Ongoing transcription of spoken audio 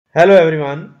Hello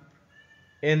everyone.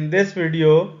 In this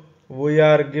video we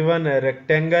are given a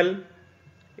rectangle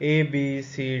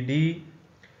ABCD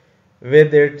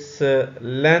with its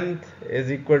length is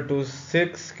equal to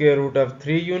 6 square root of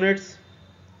 3 units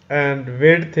and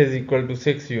width is equal to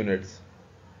 6 units.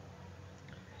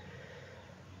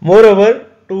 Moreover,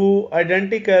 two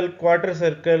identical quarter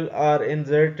circles are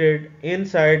inserted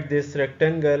inside this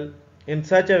rectangle in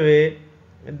such a way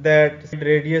that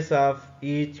radius of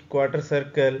each quarter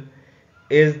circle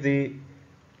is the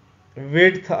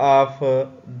width of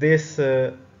this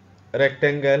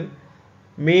rectangle,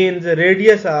 means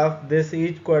radius of this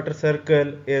each quarter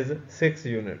circle is 6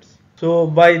 units. So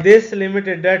by this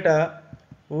limited data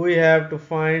we have to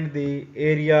find the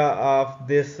area of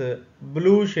this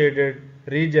blue shaded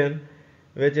region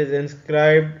which is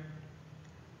inscribed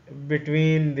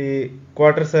between the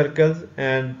quarter circles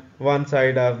and one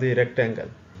side of the rectangle.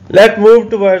 Let's move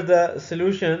towards the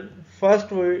solution.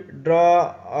 First we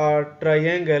draw a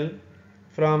triangle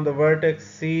from the vertex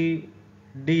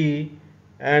CD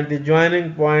and the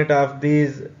joining point of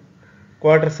these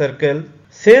quarter circles.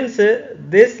 Since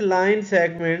this line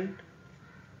segment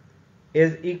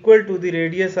is equal to the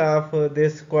radius of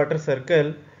this quarter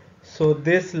circle, so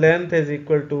this length is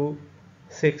equal to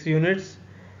 6 units,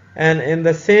 and in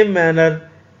the same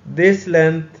manner this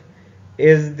length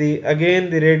is again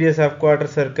the radius of quarter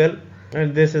circle,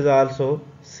 and this is also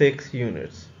 6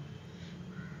 units.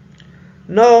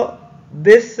 Now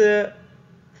this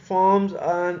forms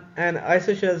an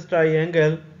isosceles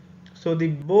triangle, so the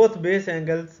both base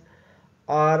angles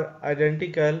are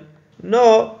identical.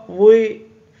 Now we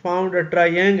found a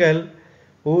triangle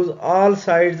whose all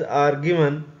sides are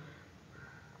given.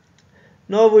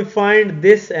 Now we find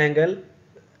this angle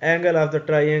of the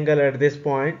triangle at this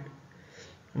point.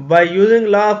 By using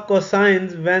law of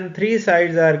cosines, when three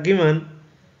sides are given,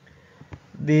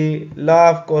 the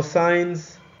law of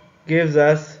cosines gives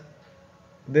us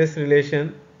this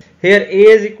relation. Here A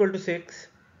is equal to 6,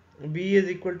 B is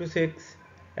equal to 6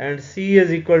 and C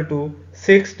is equal to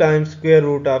 6 times square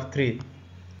root of 3.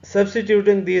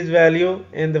 Substituting these values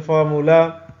in the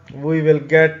formula, we will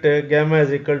get gamma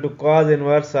is equal to cos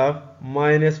inverse of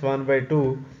minus 1 by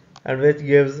 2, and which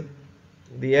gives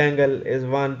the angle is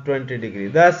 120 degree.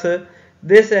 Thus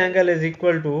this angle is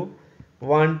equal to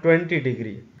 120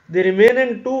 degree. The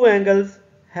remaining two angles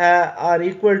are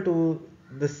equal to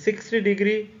the 60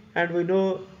 degree, and we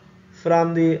know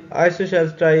from the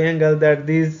isosceles triangle that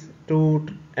these two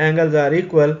angles are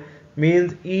equal,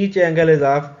 means each angle is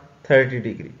of 30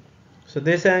 degree. So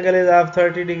this angle is of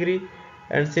 30 degree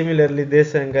and similarly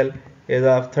this angle is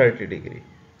of 30 degree.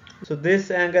 So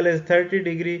this angle is 30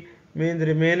 degree, means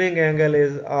remaining angle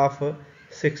is of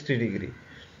 60 degree.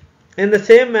 In the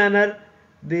same manner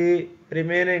the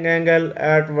remaining angle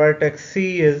at vertex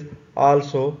C is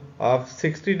also of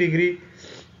 60 degree.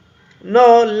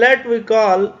 Now let we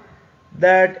call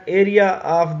that area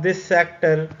of this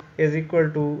sector is equal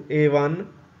to A1,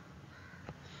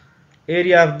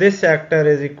 area of this sector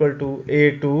is equal to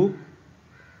A2,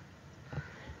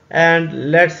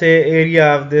 and let's say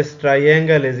area of this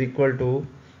triangle is equal to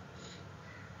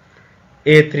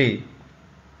A3.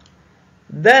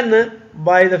 Then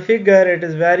by the figure it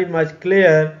is very much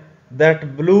clear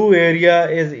that blue area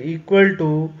is equal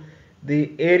to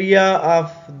the area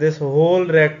of this whole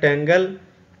rectangle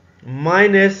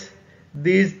minus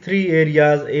these three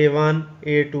areas A1,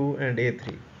 A2 and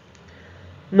A3.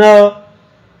 Now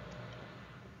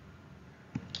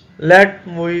let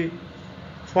me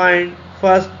find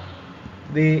first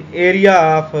the area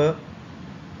of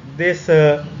this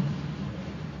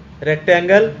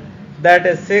rectangle, that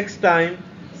is 6 times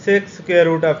 6 square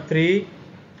root of 3,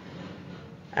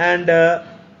 and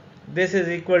this is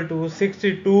equal to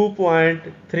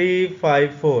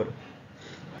 62.354.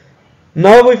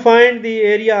 Now we find the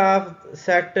area of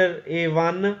sector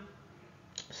A1.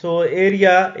 So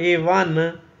area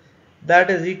A1,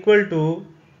 that is equal to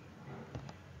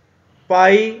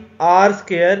pi r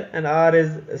square, and r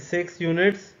is 6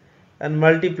 units, and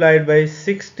multiplied by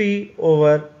 60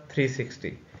 over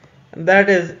 360, and that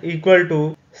is equal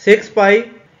to 6 pi,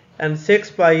 and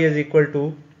 6 pi is equal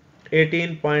to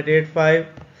 18.85.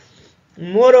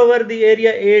 Moreover the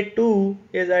area A2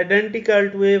 is identical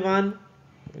to A1,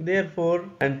 therefore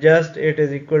and just it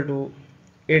is equal to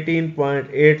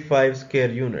 18.85 square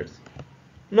units.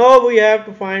 Now we have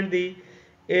to find the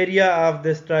area of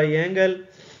this triangle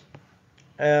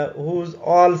whose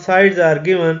all sides are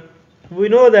given. We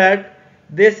know that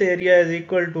this area is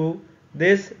equal to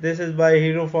this is by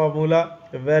hero formula,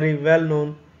 a very well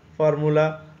known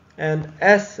formula, and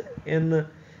S in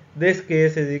this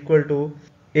case is equal to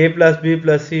A plus B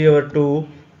plus C over 2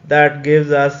 that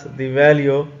gives us the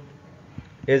value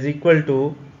is equal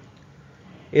to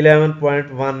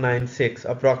 11.196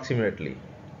 approximately.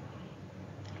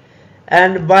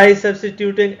 And by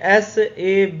substituting S,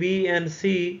 A, B and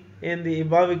C in the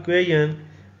above equation,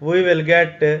 we will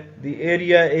get the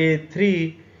area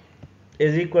A3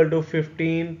 is equal to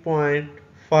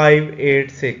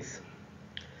 15.586.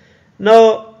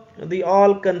 Now the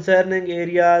all concerning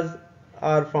areas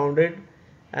are founded,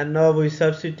 and now we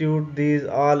substitute these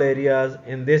all areas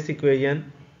in this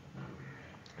equation.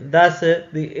 Thus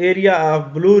the area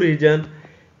of blue region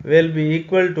will be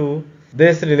equal to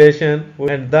this relation,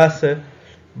 and thus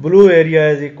blue area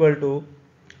is equal to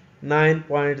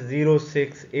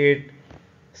 9.068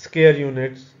 square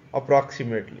units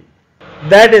approximately.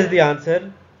 That is the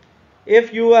answer.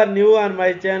 If you are new on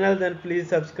my channel, then please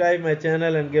subscribe my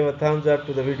channel and give a thumbs up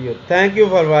to the video. Thank you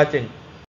for watching.